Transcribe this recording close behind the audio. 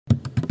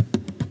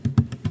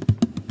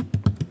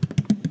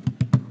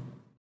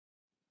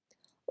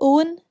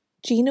Eoghan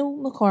Gino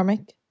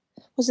McCormaic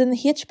was in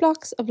the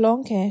H-Blocks of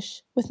Long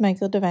Kesh with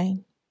Michael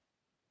Devine.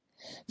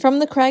 From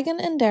the Cregan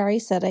in Derry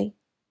City,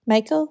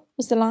 Michael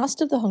was the last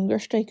of the hunger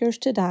strikers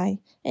to die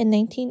in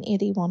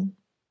 1981.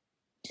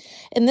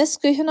 In this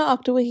Scuhanna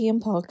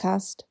Octawahian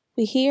podcast,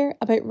 we hear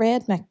about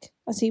Red Mick,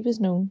 as he was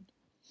known,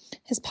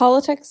 his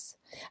politics,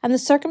 and the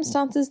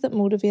circumstances that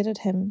motivated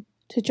him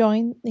to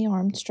join the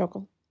armed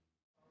struggle.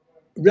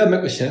 Red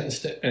Mick was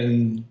sentenced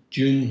in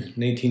June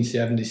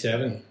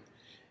 1977.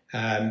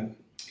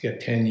 He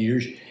got 10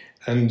 years,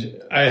 and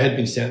I had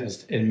been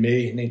sentenced in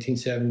May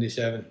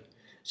 1977.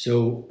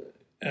 So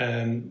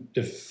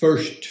the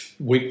first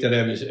week that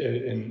I was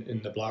in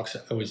the blocks,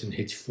 I was in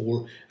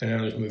H4, and then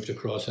I was moved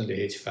across into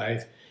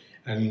H5.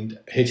 And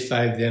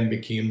H5 then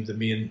became the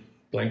main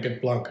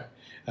blanket block.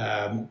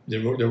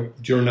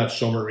 During that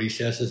summer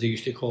recess, as they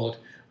used to call it,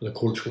 the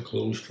courts were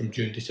closed from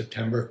June to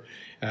September.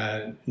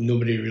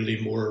 Nobody really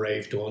more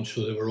arrived on,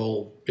 so they were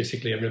all,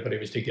 basically everybody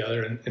was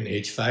together in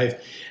H5.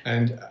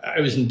 And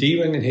I was in D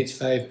wing in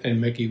H5, and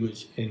Mickey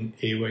was in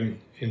A wing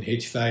in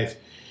H5.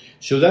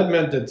 So that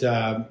meant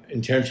that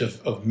in terms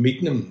of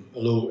meeting him,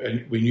 although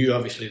we knew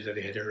obviously that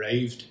he had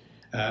arrived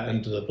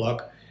into the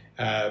block,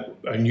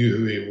 I knew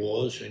who he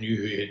was, I knew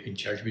who he had been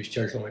charged. He was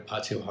charged with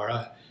Patsy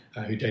O'Hara,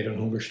 who died on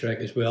hunger strike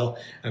as well.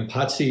 And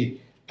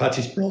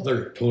Patsy's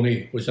brother,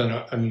 Tony, was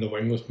in the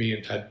wing with me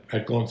and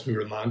had gone through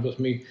remand with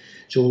me.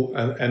 So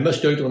I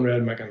missed out on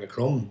Red Mick and the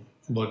Crumb,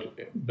 but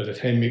by the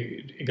time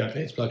he got to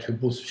H-Blocks, we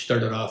both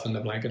started off in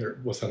the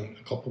blanket within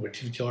a couple of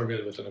weeks of each other,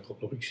 really within a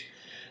couple of weeks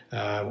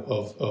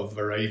of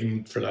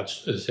arriving for that,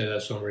 as I say,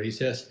 that summer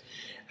recess.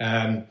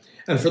 And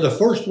for the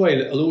first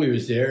while, although he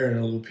was there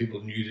and although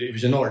people knew that he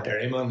was another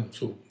dairyman,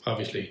 so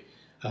obviously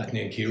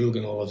Atney and Keogh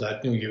and all of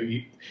that,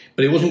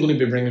 but he wasn't going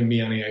to be bringing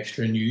me any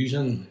extra news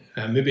in.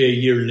 Maybe a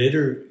year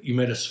later, you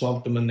might have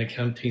swamped him in the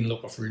canteen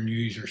looking for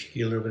news or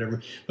scale or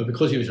whatever, but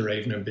because he was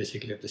arriving in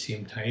basically at the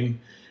same time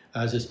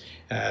as us,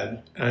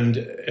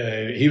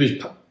 he was,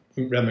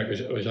 Red Mick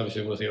was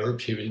obviously with the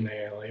Herbs, he was an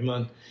ALA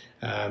man,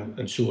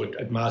 and so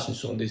at Mass and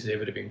Sundays they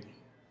would have been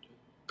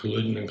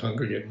colluding and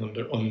congregating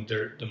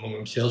among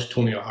themselves.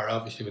 Tony O'Hara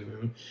obviously would have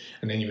been,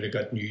 and then you would have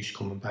got news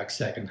coming back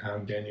second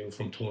hand, then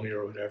from Tony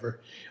or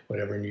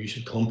whatever news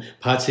had come.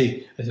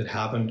 Patsy, as it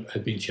happened,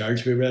 had been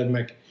charged with Red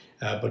Mick,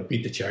 but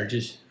beat the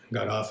charges and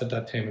got off at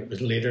that time. It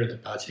was later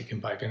that Patsy came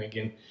back in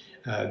again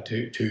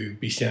to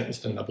be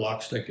sentenced in the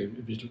blocks. Like it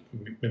was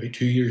maybe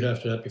 2 years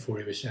after that before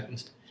he was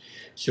sentenced.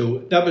 So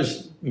that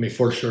was my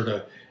first sort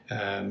of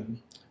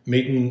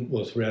meeting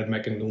with Red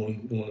Mick and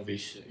knowing of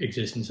his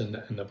existence in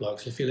the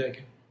blocks, I feel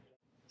like.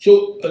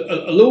 So,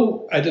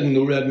 although I didn't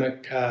know Red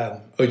Mick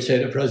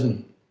outside of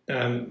prison,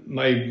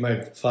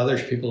 my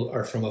father's people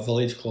are from a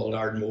village called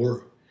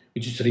Ardmore,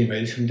 which is 3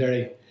 miles from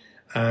Derry,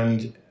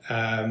 and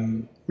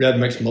Red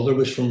Mick's mother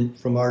was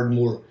from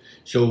Ardmore.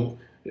 So,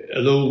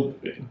 although,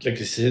 like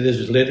I say, this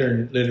was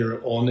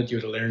later on that you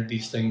would have learned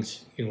these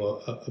things,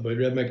 about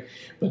Red Mick,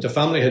 but the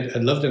family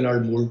had lived in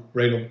Ardmore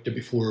right up to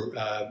before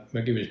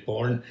Mickey was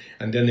born,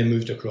 and then they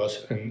moved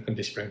across in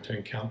the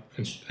Springtown camp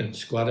and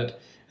squatted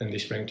in the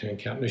Springtown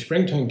camp. Now,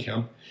 Springtown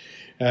camp,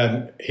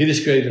 he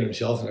described it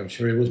himself, and I'm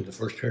sure he wasn't the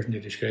first person to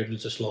describe it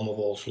as a slum of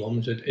all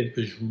slums. It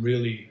was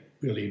really,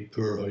 really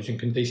poor housing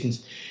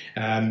conditions,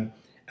 and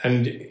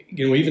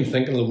even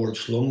thinking of the word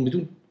slum,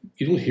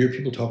 you don't hear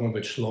people talking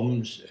about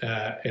slums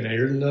in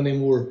Ireland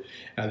anymore.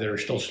 There are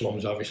still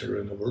slums obviously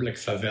around the world, like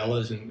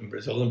favelas in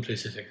Brazil and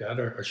places like that,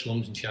 or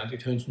slums in shanty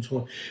towns and so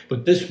on.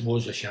 But this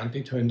was a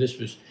shanty town.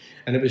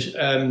 It was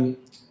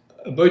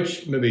about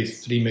maybe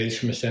 3 miles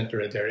from the centre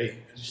of Derry,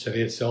 the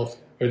city itself,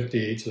 out at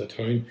the edge of the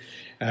town.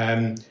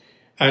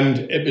 And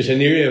it was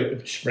an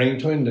area,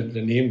 Springtown,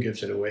 the name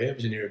gives it away. It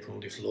was an area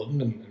prone to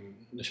flooding and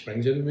the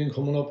springs that had been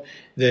coming up.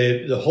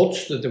 The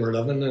huts that they were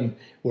living in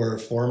were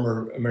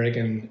former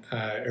American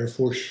Air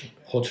Force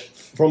huts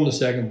from the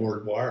Second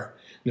World War.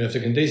 Now, if the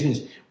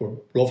conditions were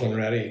rough and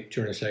ready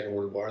during the Second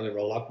World War, they were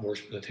a lot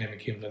worse by the time it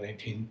came to the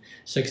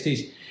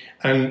 1960s.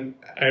 And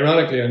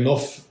ironically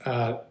enough,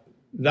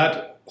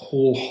 that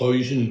whole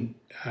housing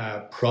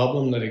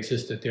problem that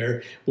existed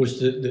there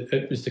was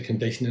the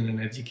conditioning and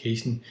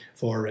education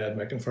for Red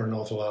Mick and for an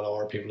awful lot of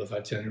our people of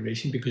that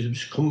generation, because it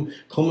was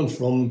coming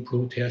from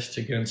protests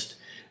against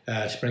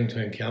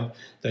Springtown camp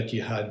that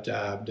you had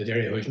the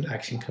Derry Housing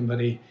Action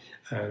Committee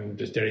and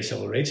the Derry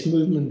Civil Rights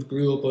Movement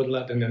grew up out of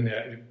that, and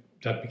then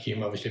that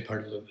became obviously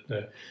part of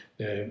the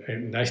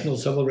National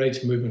Civil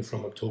Rights Movement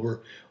from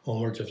October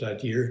onwards of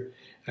that year.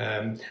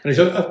 And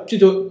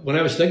so, when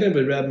I was thinking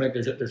about Red Mick,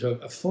 there's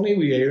a funny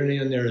wee irony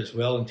in there as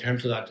well in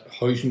terms of that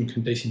housing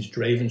conditions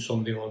driving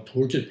somebody on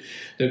towards it.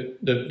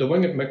 The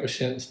wing that Mick was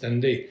sentenced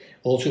into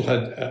also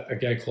had a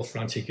guy called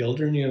Francie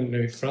Gildernew.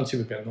 Now, Francie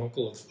would be an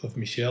uncle of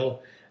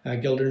Michelle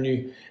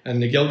Gildernew,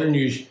 and the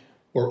Gildernews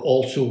were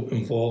also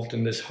involved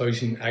in this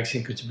housing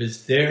action, because it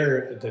was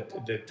there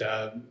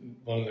that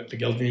one of the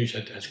Gildernews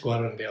had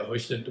squatted into a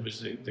house that was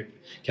the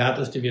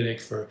catalyst, if you like,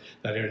 for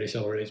that early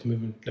civil rights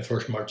movement, the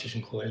first marches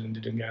in Coal Island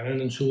to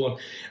Dungannon and so on.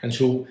 And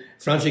so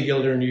Francie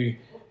Gildernew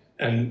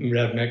and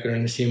Red Mick are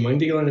in the same wing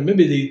together. And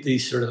maybe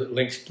these sort of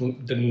links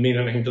didn't mean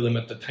anything to them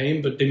at the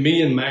time, but to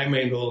me, in my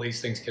mind, all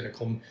these things kind of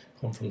come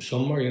from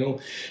somewhere, you know.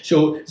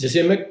 So, as I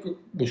say, Mick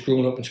was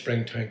growing up in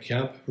Springtown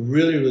Camp,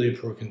 really, really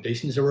poor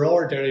conditions. There were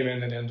other dairymen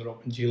that ended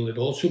up in jail that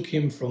also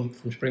came from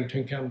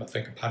Springtown Camp. I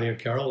think of Paddy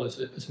O'Carroll as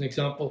an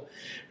example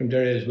from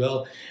Derry as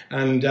well.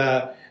 And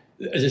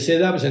as I say,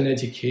 that was an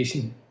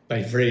education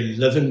by very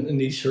living in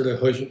these sort of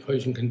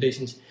housing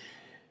conditions.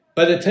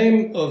 By the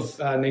time of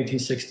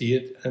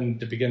 1968 and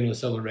the beginning of the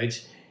civil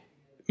rights,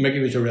 Mickey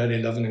was already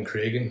living in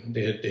Craigan.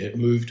 They had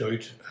moved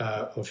out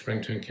of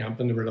Springtown Camp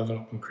and they were living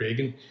up in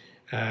Craigan.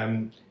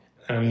 And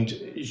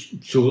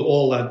so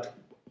all that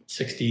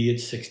 68,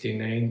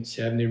 69,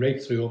 70,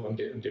 right through up on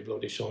the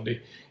Bloody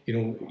Sunday, you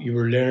know, you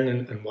were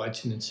learning and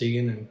watching and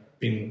seeing and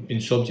being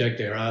subject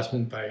to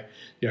harassment by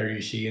the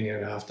RUC and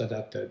then after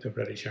that the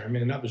British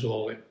Army. And that was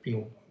all, you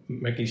know,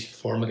 Mickey's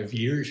formative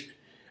years.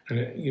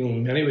 And, you know,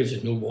 in many ways,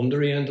 it's no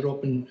wonder he ended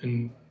up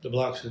in the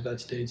blocks at that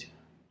stage.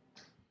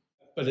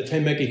 By the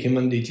time Mickey came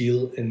into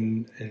jail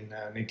in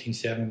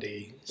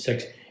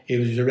 1976, he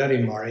was already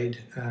married.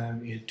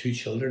 He had 2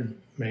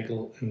 children,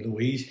 Michael and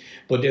Louise.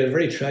 But they had a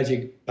very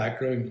tragic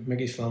background.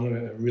 Mickey's family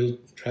had a real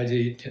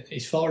tragedy.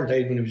 His father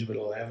died when he was about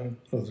 11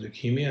 of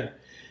leukemia.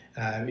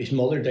 His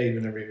mother died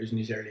whenever he was in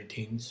his early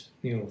teens,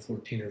 you know,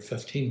 14 or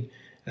 15.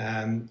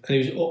 And he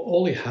was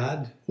all he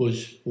had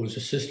was a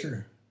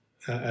sister.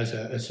 As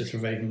a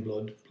surviving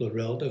blood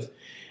relative.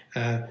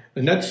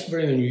 And that's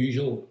very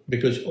unusual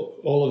because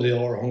all of the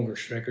other hunger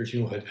strikers,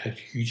 you know, had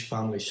huge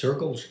family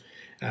circles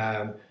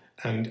and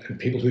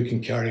people who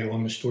can carry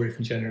on the story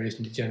from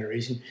generation to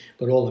generation.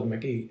 But all that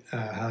Mickey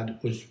had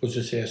was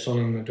to say a son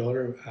and a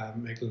daughter,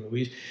 Michael and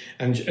Louise.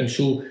 And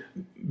so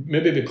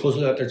maybe because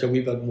of that, there's a wee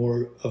bit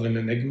more of an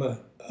enigma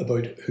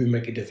about who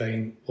Mickey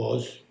Devine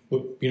was.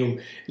 You know,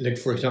 like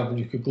for example,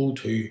 you could go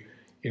to,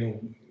 you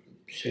know,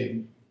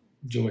 say,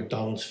 Joe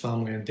McDonald's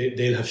family, and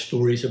they'll have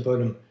stories about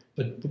him,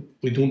 but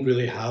we don't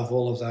really have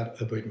all of that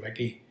about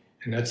Mickey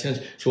in that sense.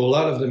 So a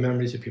lot of the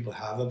memories that people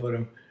have about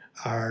him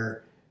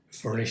are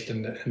furnished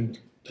in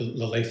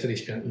the life that he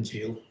spent in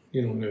jail.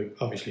 You know, now,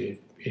 obviously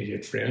he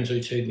had friends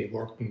outside and he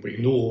worked, and we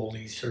know all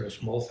these sort of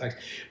small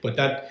facts, but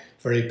that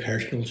very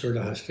personal sort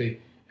of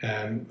history,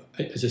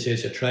 as I say,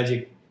 it's a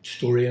tragic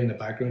story in the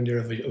background there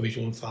of his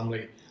own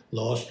family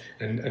loss,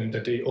 and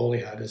that all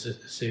he had, as I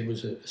say,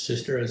 was a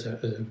sister as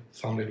a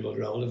family blood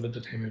relative at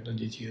the time of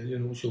the jail, you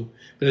know. So,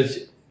 but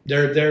it's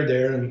they're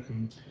there,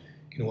 and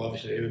you know,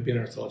 obviously it would be in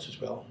our thoughts as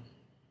well.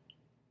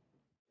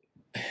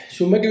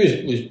 So Mickey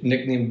was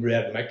nicknamed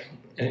Red Mick,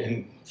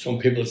 and some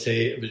people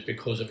say it was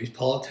because of his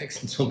politics,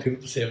 and some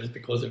people say it was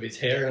because of his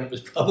hair, and it was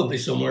probably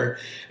somewhere,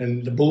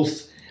 and the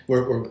both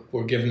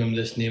were giving him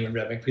this name of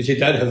Red Mick because he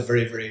did have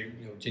very, very,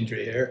 you know,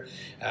 gingery hair.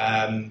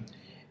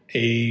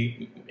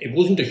 He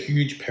wasn't a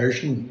huge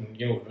person,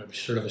 you know,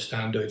 sort of a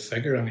standout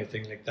figure or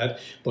anything like that,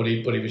 but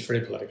he was very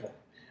political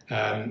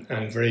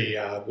and very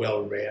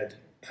well read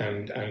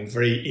and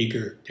very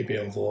eager to be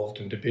involved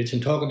in debates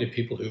and talking to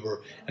people who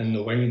were in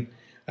the wing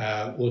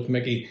with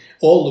Mickey.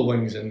 All the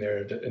wings in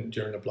there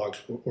during the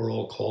blocks were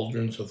all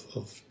cauldrons of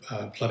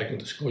political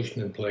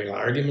discussion and political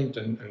argument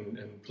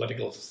and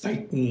political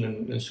fighting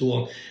and so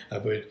on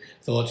about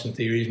thoughts and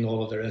theories and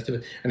all of the rest of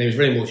it. And he was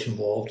very much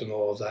involved in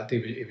all of that.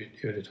 He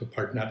would have took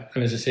part in that.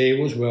 And as I say,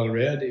 he was well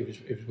read. He was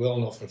well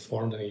enough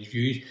informed in his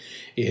views.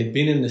 He had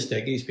been in the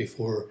Stickies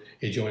before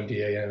he joined the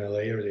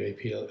ANLA or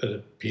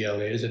the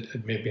PLA, as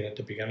it may have been at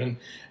the beginning.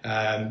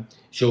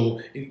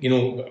 So, you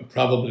know,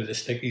 probably the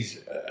Stickies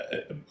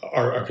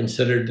are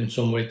considered in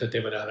some way that they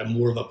would have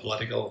more of a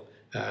political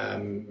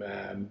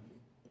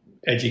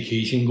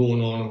education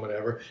going on and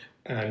whatever,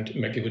 and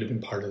Mickey would have been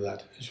part of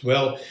that as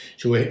well.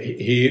 So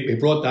he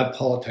brought that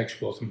politics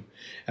with him.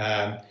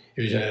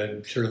 He was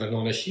a sort of an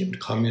unashamed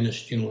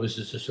communist, you know, this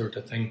is the sort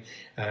of thing.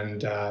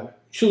 And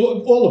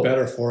so all the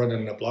better for it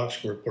in the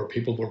blocks where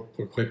people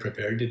were quite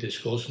prepared to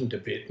discuss and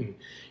debate. And,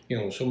 you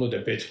know, some of the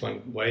debates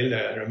went wild.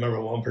 I remember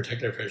one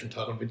particular person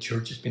talking about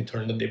churches being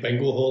turned into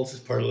bingo halls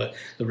as part of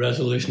the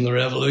resolution, the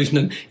revolution.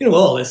 And, you know,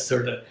 all this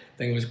sort of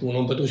thing was going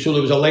on. But so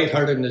there was a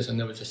lightheartedness and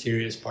there was a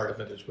serious part of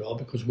it as well,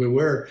 because we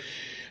were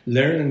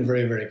learning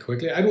very, very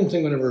quickly. I don't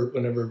think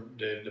whenever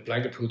the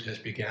blanket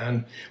protest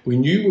began, we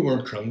knew we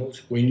weren't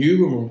criminals. We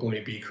knew we weren't going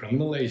to be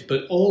criminalised.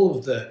 But all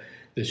of the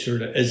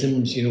sort of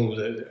isms, you know,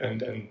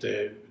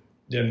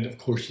 then of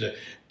course the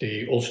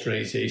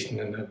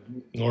Ulsterisation and the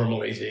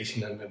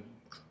normalisation and the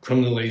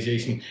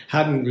criminalisation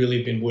hadn't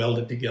really been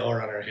welded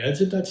together on our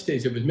heads at that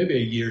stage. It was maybe a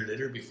year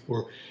later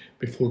before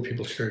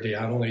people started to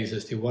analyse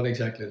as to what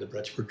exactly the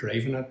Brits were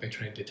driving at by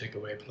trying to take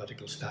away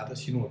political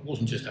status. You know, it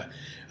wasn't just a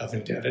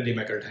vendetta to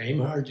make our time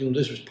hard. You know,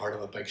 this was part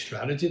of a big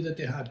strategy that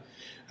they had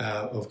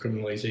of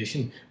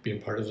criminalisation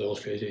being part of the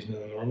Ulsterisation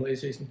and the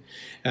normalisation.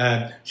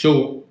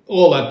 So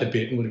all that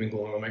debating would have been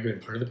going on, Michael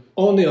being part of it.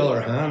 On the other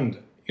hand,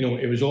 you know,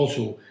 it was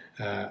also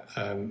a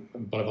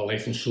bit of a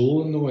life and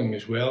soul in the wing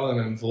as well, and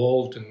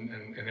involved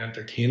in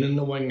entertaining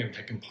the wing and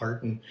taking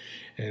part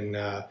in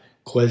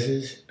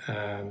quizzes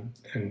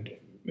and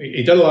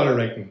he did a lot of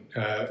writing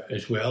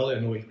as well.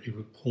 He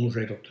wrote poems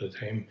right up to the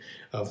time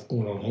of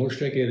going on hunger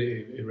strike.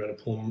 He read a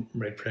poem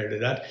right prior to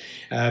that.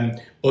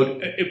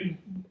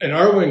 In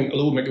our wing,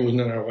 although Mickey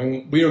wasn't in our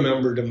wing, we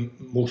remembered him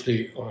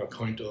mostly on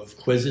account of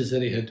quizzes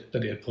that he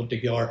had put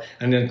together,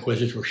 and then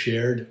quizzes were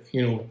shared.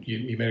 You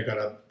might have got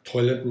a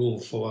toilet roll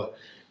full of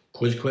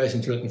quiz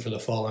questions written for the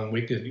following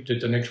week that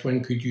the next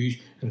wing could use,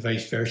 and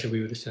vice versa.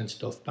 We would have sent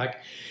stuff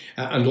back,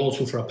 and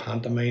also for a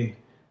pantomime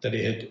that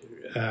he had.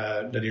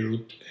 That he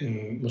wrote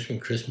in must have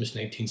been Christmas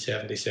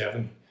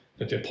 1977,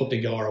 that they put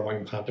together a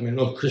wing pantomime.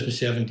 No, Christmas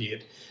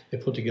 78, they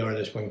put together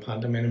this wing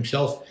pantomime.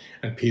 Himself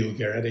and P.O.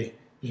 Garrity,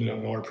 who's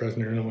another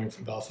prisoner in a wing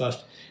from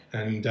Belfast.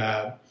 And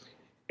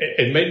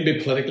it mightn't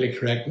be politically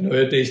correct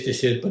nowadays to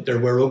say it, but there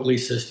were ugly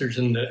sisters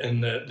in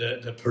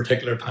the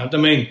particular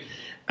pantomime.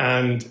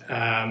 And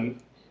I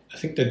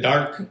think the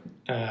dark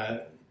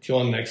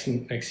John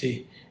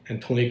Nixie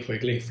and Tony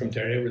Quigley from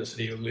Derry were the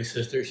three ugly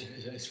sisters,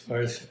 as far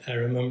as I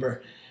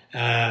remember.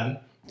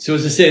 So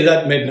as I say,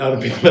 that might not have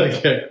been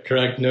politically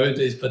correct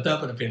nowadays, but that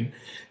would have been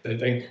the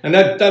thing. And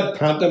that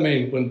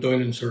pantomime went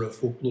down in sort of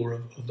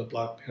folklore of the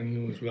block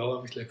then as well,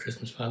 obviously a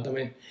Christmas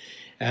pantomime.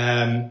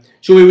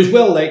 So he was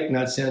well liked in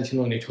that sense,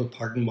 and he took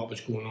part in what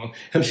was going on.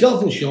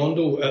 Himself and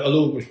Shondo,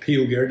 although it was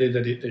P.O. Garrity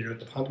that he wrote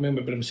the pantomime,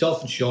 but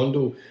himself and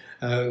Shondo,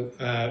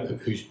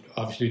 who's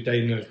obviously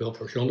died now as well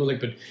for Shondo,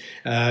 but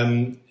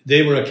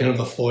they were a kind of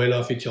a foil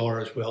off each other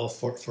as well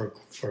for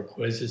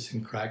quizzes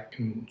and crack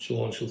and so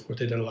on and so forth.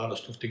 They did a lot of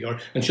stuff together,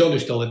 and Shondo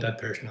still had that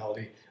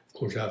personality. Of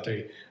course, after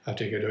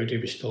he got out, he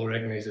was still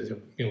recognised as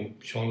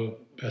Shondo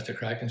best of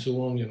crack and so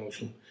on.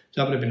 So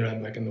that would have been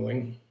Red Mick in the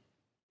wing.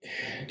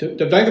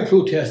 The blanket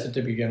protest at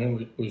the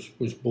beginning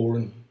was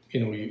boring.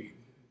 We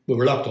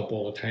were locked up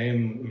all the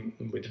time.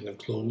 We didn't have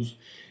clothes.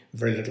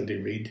 Very little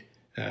to read.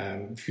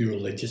 A few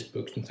religious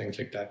books and things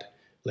like that.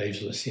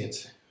 Lives of the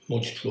Saints.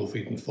 Much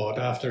trophied and fought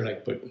after,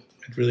 but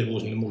it really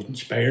wasn't the most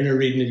inspiring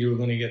reading that you were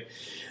going to get.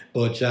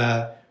 But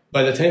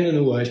by the time the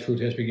No Eyes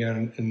protest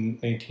began in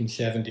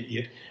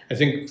 1978, I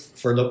think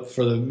for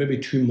the maybe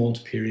 2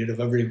 month period of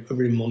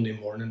every Monday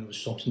morning there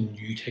was something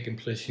new taking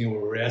place. We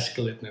were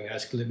escalating,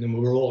 and we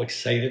were all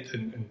excited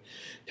and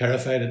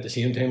terrified at the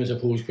same time, I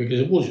suppose, because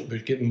it was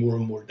getting more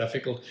and more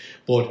difficult.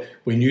 But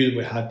we knew that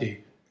we had to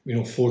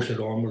force it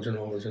onwards and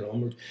onwards and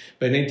onwards.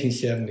 By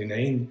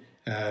 1979,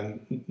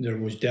 there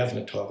was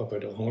definite talk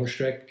about a hunger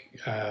strike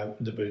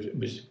that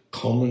was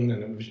coming,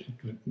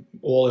 and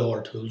all the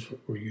other tools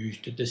were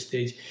used at this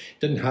stage. It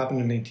didn't happen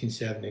in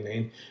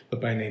 1979, but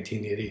by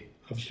 1980,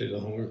 obviously the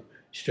hunger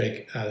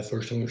strike, the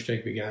first hunger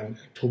strike began in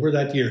October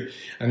that year,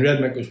 and Red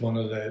Mick was one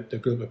of the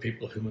group of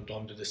people who went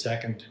on to the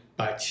second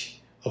batch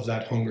of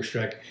that hunger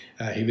strike.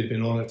 He would have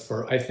been on it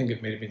for, I think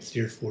it might have been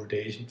 3 or 4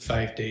 days,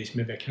 5 days,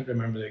 maybe, I can't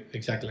remember the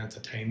exact length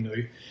of time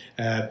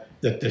now.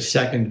 That the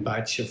second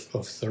batch of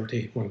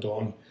 30 went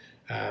on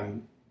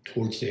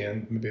towards the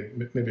end,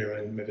 maybe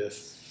around the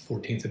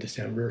 14th of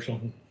December or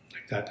something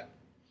like that.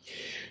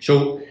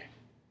 So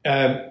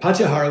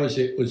Patsy O'Hara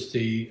Nixie was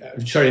the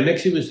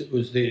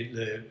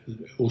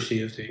OC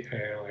of the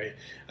INI,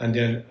 and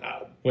then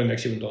when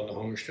Nixie went on the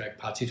hunger strike,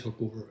 Patsy took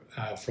over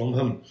from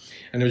him,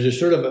 and there was a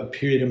sort of a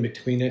period in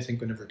between. I think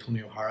whenever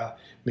Tony O'Hara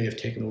may have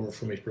taken over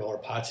from his brother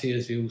Patsy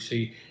as the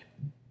OC,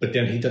 but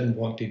then he didn't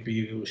want to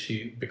be the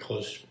OC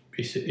because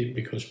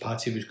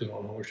Patsy was going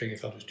on hunger strike. He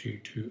felt it was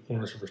too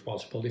onerous of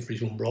responsibility for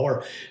his own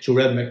brother. So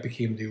Red Mick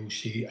became the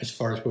OC, as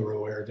far as we were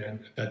aware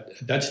then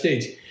at that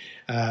stage.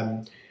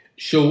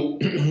 So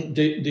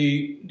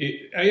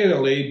the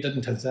INLA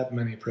didn't have that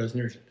many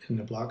prisoners in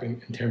the block in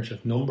terms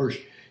of numbers.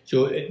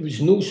 So it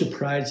was no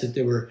surprise that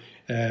there were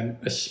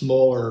a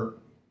smaller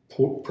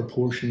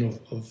proportion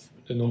of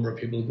the number of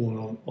people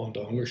going on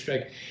the hunger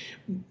strike.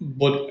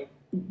 But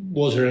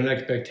was there an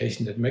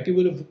expectation that Mickey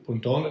would have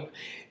went on it?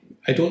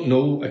 I don't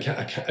know.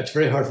 It's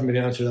very hard for me to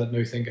answer that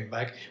now thinking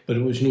back, but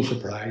it was no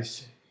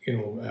surprise.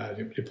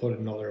 To put it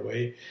another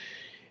way.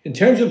 In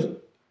terms of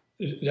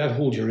that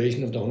whole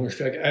duration of the hunger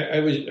strike,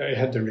 I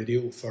had the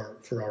radio for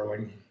our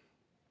wing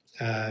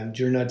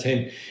during that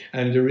time,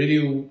 and the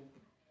radio,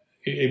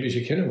 it was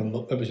a kind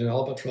of it was an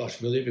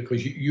albatross really,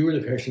 because you were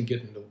the person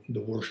getting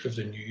the worst of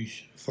the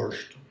news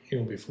first,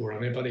 before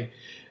anybody.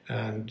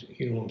 And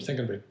I'm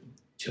thinking about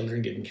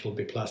children getting killed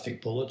by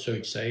plastic bullets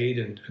outside,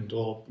 and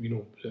all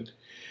that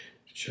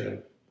sort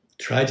of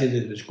tragedy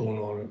that was going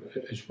on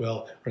as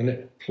well.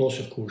 And plus,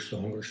 of course,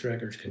 the hunger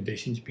strikers'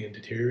 conditions being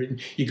deteriorating.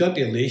 You got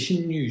the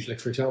elation news,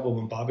 like for example,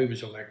 when Bobby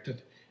was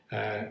elected,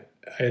 I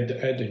had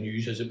the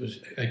news as it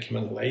was. I came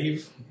in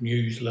live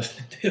news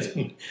listening to it,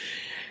 and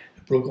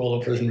broke all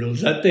the prison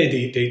rules that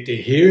day. They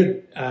hear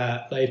it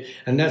live,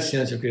 and that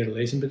sense of great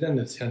elation, but then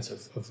that sense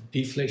of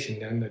deflation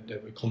then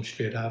that would come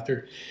straight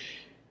after.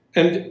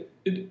 And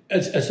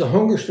as the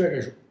hunger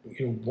strikers,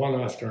 one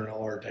after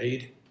another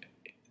died.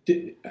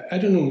 I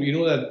don't know,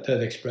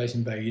 that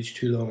expression, by age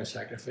too long a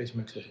sacrifice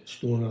makes a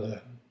stone of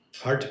the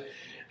heart.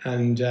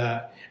 And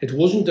it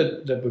wasn't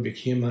that we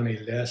became any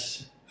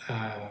less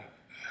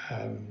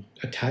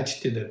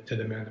attached to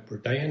the men that were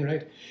dying,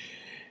 right?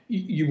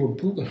 you were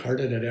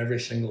brokenhearted at every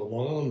single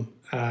one of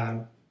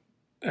them.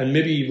 And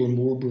maybe you were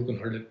more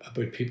brokenhearted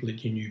about people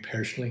that you knew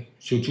personally.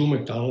 So Joe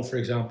McDonald, for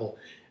example,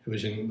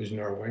 was in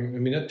our wing. I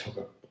mean, that took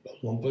a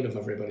lump out of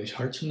everybody's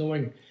hearts in the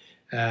wing,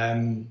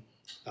 as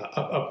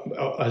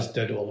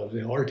did all of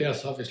the other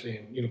deaths, obviously.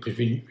 And, because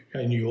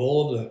I knew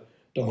all of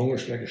the hunger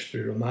strikers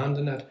through remand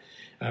and that,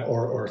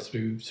 or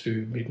through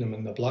meeting them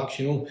in the blocks,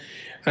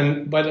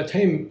 And by the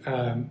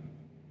time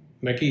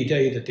Mickey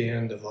died at the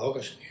end of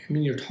August, I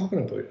mean, you're talking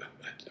about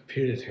a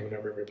period of time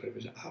whenever everybody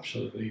was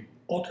absolutely,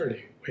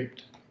 utterly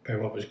wiped by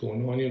what was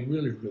going on. It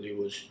really, really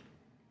was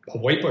a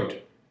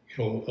wipeout,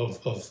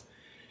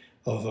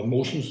 of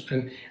emotions.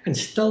 And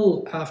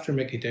still, after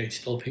Mickey died,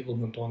 still people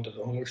went on to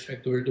the hunger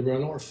strike. There were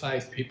another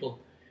 5 people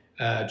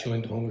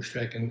joined the hunger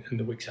strike in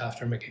the weeks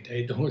after Mickey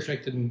died. The hunger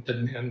strike didn't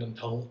end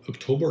until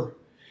October.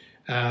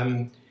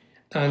 And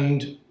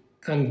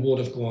what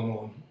have gone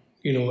on?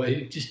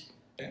 It just,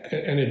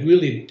 and it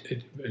really,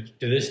 to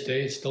this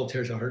day, it still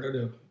tears a heart out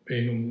of,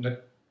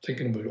 not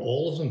thinking about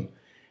all of them.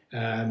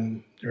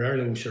 There are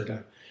no sort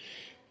of,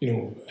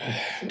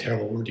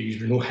 terrible word to use,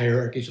 there were no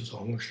hierarchies of the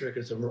hunger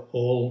strikers. They were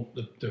all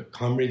the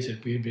comrades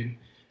that we had been,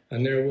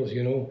 and there was,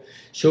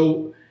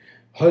 So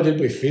how did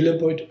we feel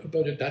about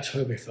it? That's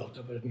how we felt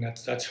about it, and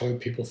that's how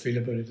people feel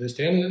about it this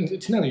day. And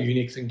it's not a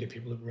unique thing to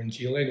people that were in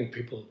jail. I know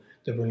people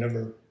that were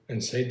never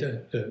inside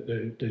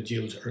the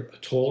jails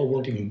at all, or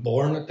weren't even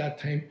born at that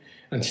time,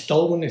 and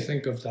still when they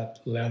think of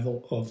that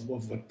level of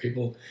what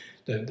people,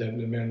 the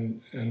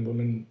men and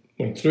women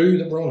went through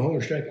that were on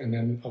hunger strike, and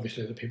then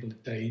obviously the people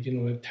that died,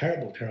 a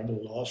terrible, terrible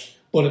loss.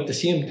 But at the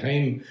same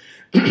time,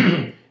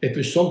 it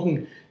was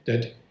something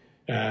that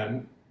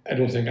I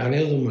don't think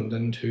any of them went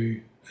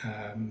into,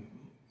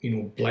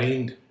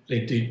 blind.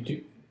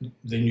 They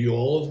knew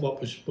all of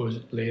what was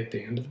lay at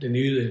the end of it. They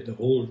knew the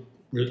whole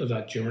route of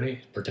that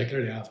journey,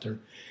 particularly after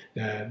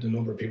the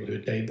number of people who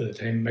had died by the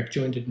time Mick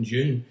joined it in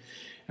June.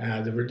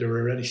 There were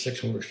already 6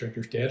 hunger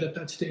strikers dead at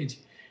that stage.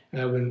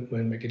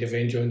 When Michael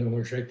Devine joined the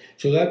hunger strike.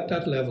 So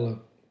that level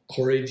of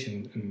courage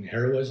and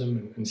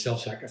heroism and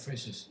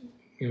self-sacrifices,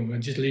 it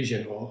just leaves you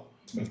in awe,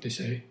 I have to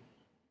say.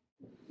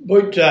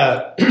 About,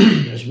 I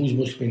suppose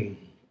must have been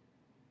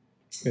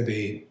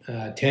maybe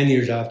 10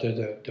 years after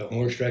the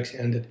hunger strikes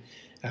ended.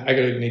 I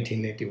got out in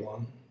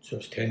 1891, so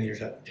it's 10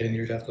 years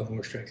after the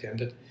hunger strikes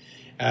ended.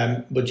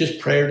 But just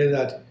prior to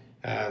that,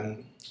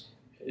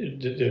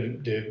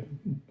 the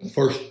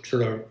first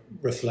sort of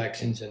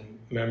reflections and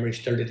memories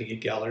started to get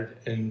gathered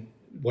in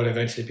what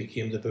eventually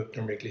became the book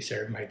Nor Meekly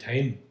Serve My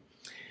Time.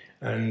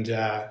 And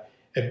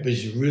it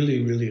was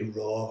really, really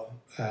raw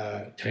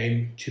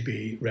time to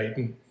be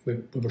writing. We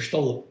were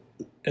still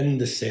in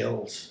the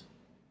cells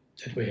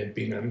that we had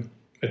been in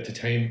at the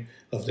time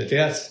of the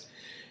deaths.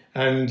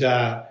 And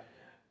I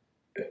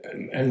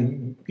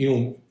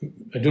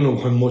don't know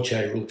how much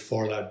I wrote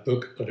for that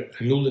book, but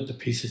I know that the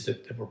pieces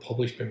that were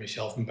published by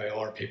myself and by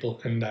other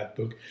people in that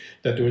book,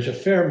 that there was a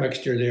fair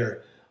mixture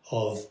there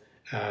of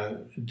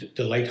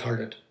the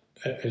lighthearted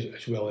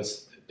as well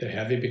as the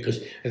heavy,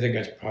 because I think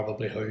that's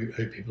probably how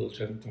people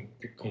don't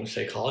become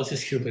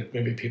psychologists here, but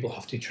maybe people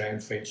have to try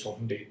and find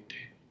something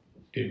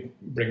to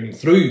bring them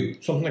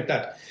through, something like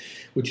that,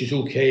 which is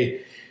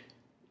okay.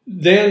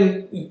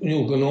 Then,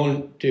 going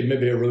on to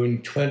maybe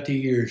around 20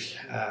 years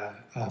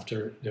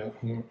after the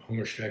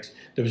hunger strikes,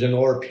 there was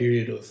another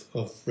period of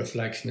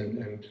reflection,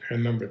 and I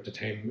remember at the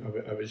time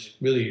I was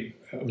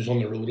on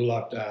the road a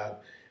lot,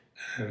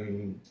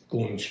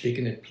 going and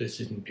speaking at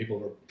places, and people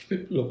were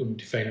looking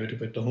to find out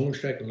about the hunger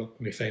strike and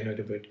looking to find out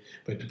about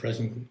the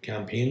prison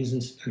campaigns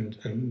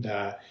and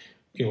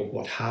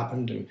what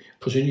happened, and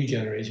because a new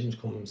generation was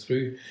coming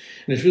through.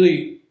 And it's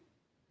really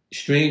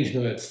strange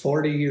now at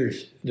 40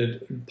 years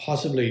that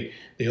possibly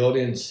the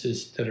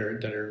audiences that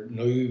are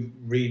now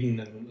reading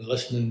and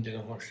listening to the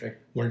hunger strike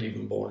weren't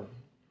even born.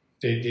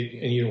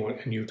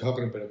 And you're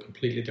talking about a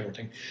completely different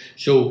thing.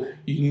 So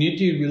you need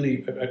to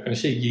really, and I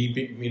say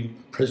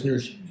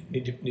prisoners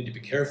need to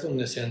be careful in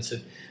the sense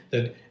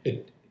that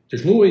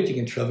there's no way you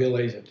can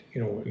trivialize it,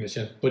 in a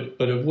sense. But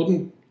I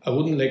wouldn't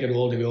like it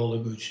all to be all the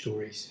good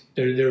stories.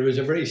 There was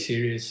a very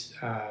serious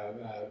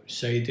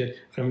side to it.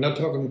 And I'm not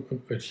talking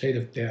about side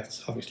of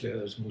deaths, obviously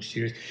that was the most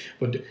serious,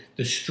 but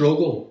the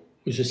struggle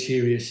was a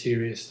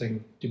serious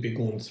thing to be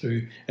going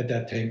through at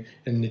that time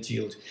in the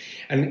jails.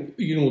 And,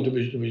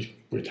 there was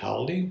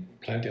brutality,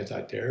 plenty of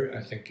that there.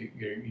 I think,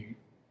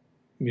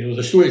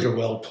 the stories are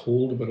well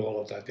told about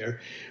all of that there.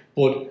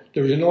 But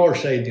there was another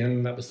side then,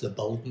 and that was the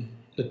building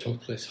that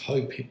took place,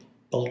 how people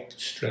built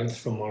strength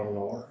from one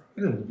another.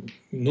 I don't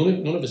know,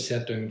 none of us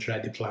sat down and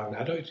tried to plan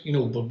that out,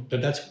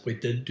 but that's what we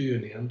did do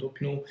in the end up,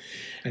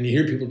 And you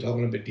hear people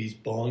talking about these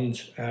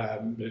bonds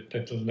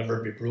that will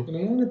never be broken,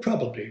 and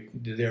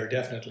they're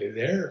definitely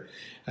there.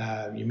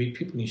 You meet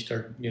people and you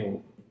start,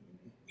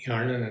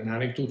 yarning and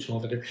anecdotes and all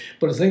that there.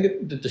 But I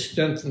think that the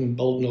strength and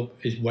building up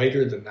is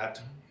wider than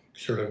that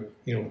sort of,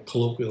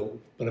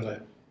 colloquial bit of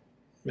a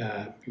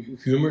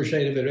humour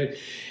side of it, right?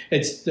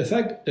 It's the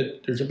fact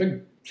that there's a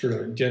big sort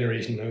of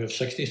generation now of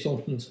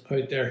 60-somethings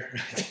out there,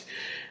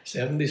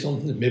 70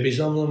 something, maybe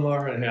some of them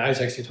are. And I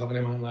was actually talking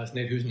to a man last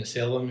night who's in the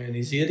cell with me, and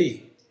he's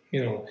 80,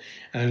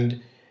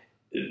 and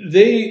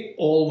they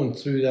all went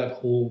through that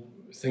whole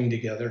thing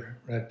together,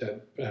 right?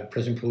 That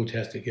prison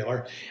protest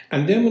together.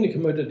 And then when they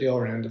come out at the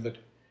other end of it,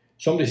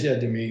 somebody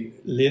said to me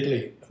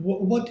lately,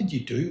 what did you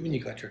do when you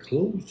got your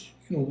clothes?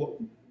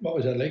 What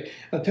was that like?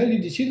 I'll tell you,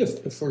 did you see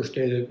the first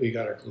day that we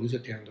got our clothes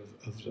at the end of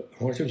the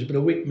hunger strike? It was about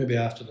a week maybe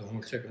after the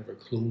hunger strike, whenever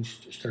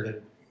clothes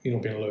started,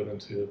 being allowed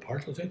into the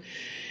parcel thing.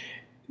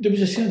 There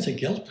was a sense of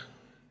guilt.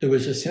 There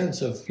was a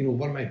sense of,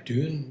 what am I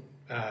doing?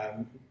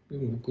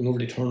 Going over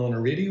to turn on a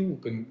radio,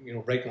 going,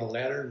 writing a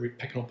letter,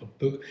 picking up a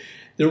book.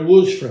 There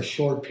was, for a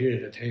short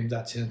period of time,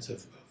 that sense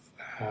of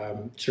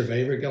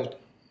survivor guilt.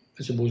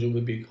 I suppose it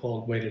would be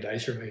called, why did I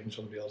survive and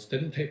somebody else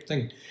didn't, type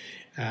thing.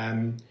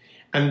 And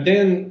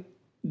then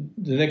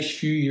the next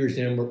few years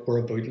then were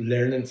about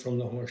learning from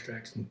the hunger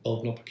strikes and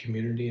building up a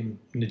community in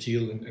the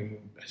jail and,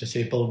 as I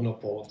say, building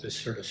up all of this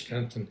sort of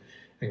strength and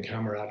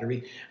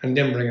camaraderie, and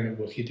then bringing it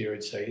with you to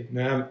outside.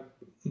 Now,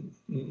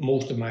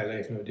 most of my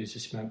life nowadays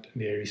is spent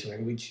in the Irish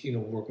language,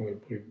 working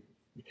with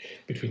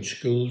between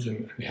schools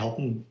and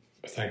helping.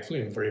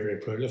 Thankfully, I'm very, very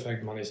proud of the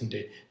fact managing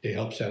to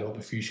help set up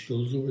a few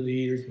schools over the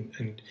years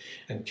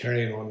and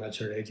carrying on that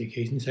sort of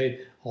education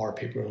side. Our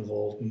people are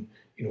involved in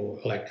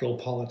electoral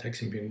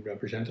politics and being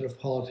representative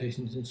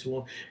politicians and so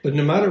on. But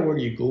no matter where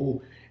you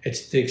go,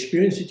 it's the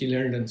experience that you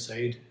learned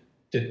inside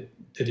that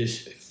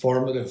is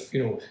formative.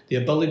 The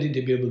ability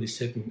to be able to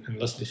sit and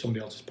listen to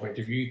somebody else's point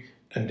of view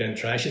and then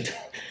trash it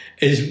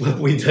is what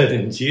we did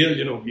in jail.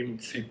 You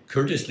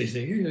courteously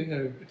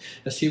say,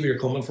 let's see where you're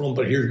coming from,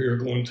 but here's where you're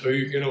going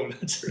to,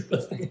 that sort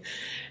of thing.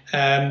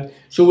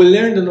 So we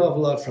learned an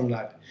awful lot from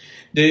that.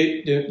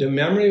 The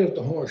memory of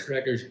the hunger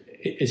strikers,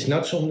 it's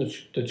not something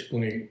that's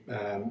going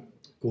to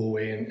go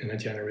away in a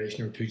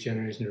generation or two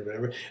generations or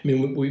whatever. I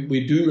mean,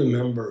 we do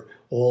remember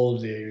all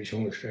of the Irish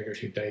hunger strikers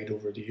who died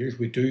over the years.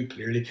 We do,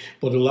 clearly,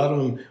 but a lot of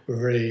them were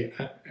very,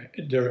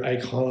 they're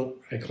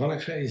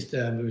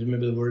iconicized. Was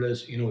maybe the word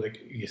is, like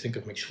you think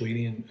of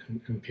McSweeney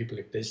and people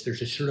like this.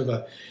 There's a sort of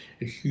a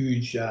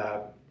huge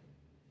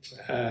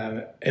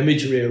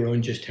imagery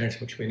around just Terence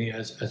McSweeney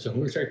as a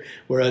hunger striker,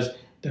 whereas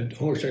the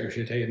hunger strikers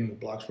who died in the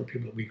blocks were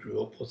people that we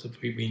grew up with, that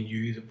we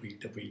knew, that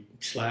we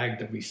slagged,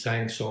 that we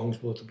sang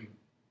songs with, that we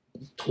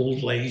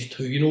told lies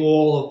to,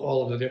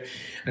 all of that there.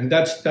 And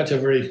that's a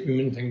very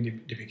human thing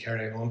to be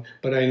carrying on.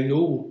 But I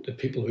know that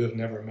people who have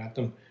never met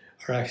them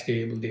are actually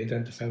able to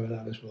identify with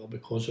that as well,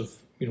 because of,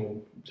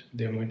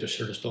 the amount of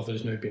sort of stuff that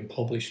is now being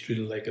published through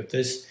the like of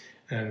this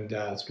and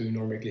through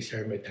Nor Make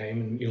Share My Time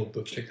and,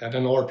 books like that,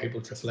 and other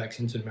people's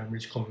reflections and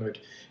memories coming out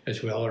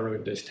as well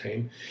around this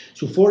time.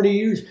 So 40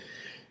 years,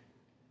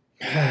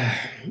 come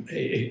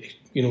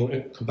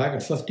back in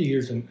 50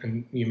 years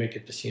and you make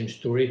it the same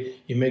story.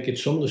 You make it,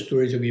 some of the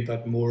stories a wee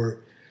bit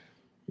more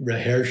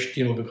rehearsed,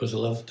 because they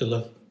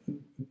live,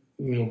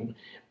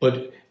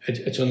 but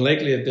it's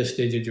unlikely at this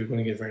stage that you're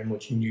going to get very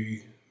much new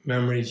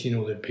memories,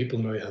 that people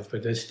now have. By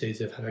this stage,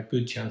 they've had a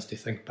good chance to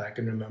think back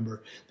and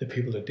remember the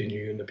people that they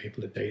knew and the people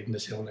that died in the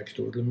cell next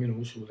door to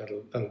them, so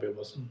that'll be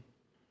with them.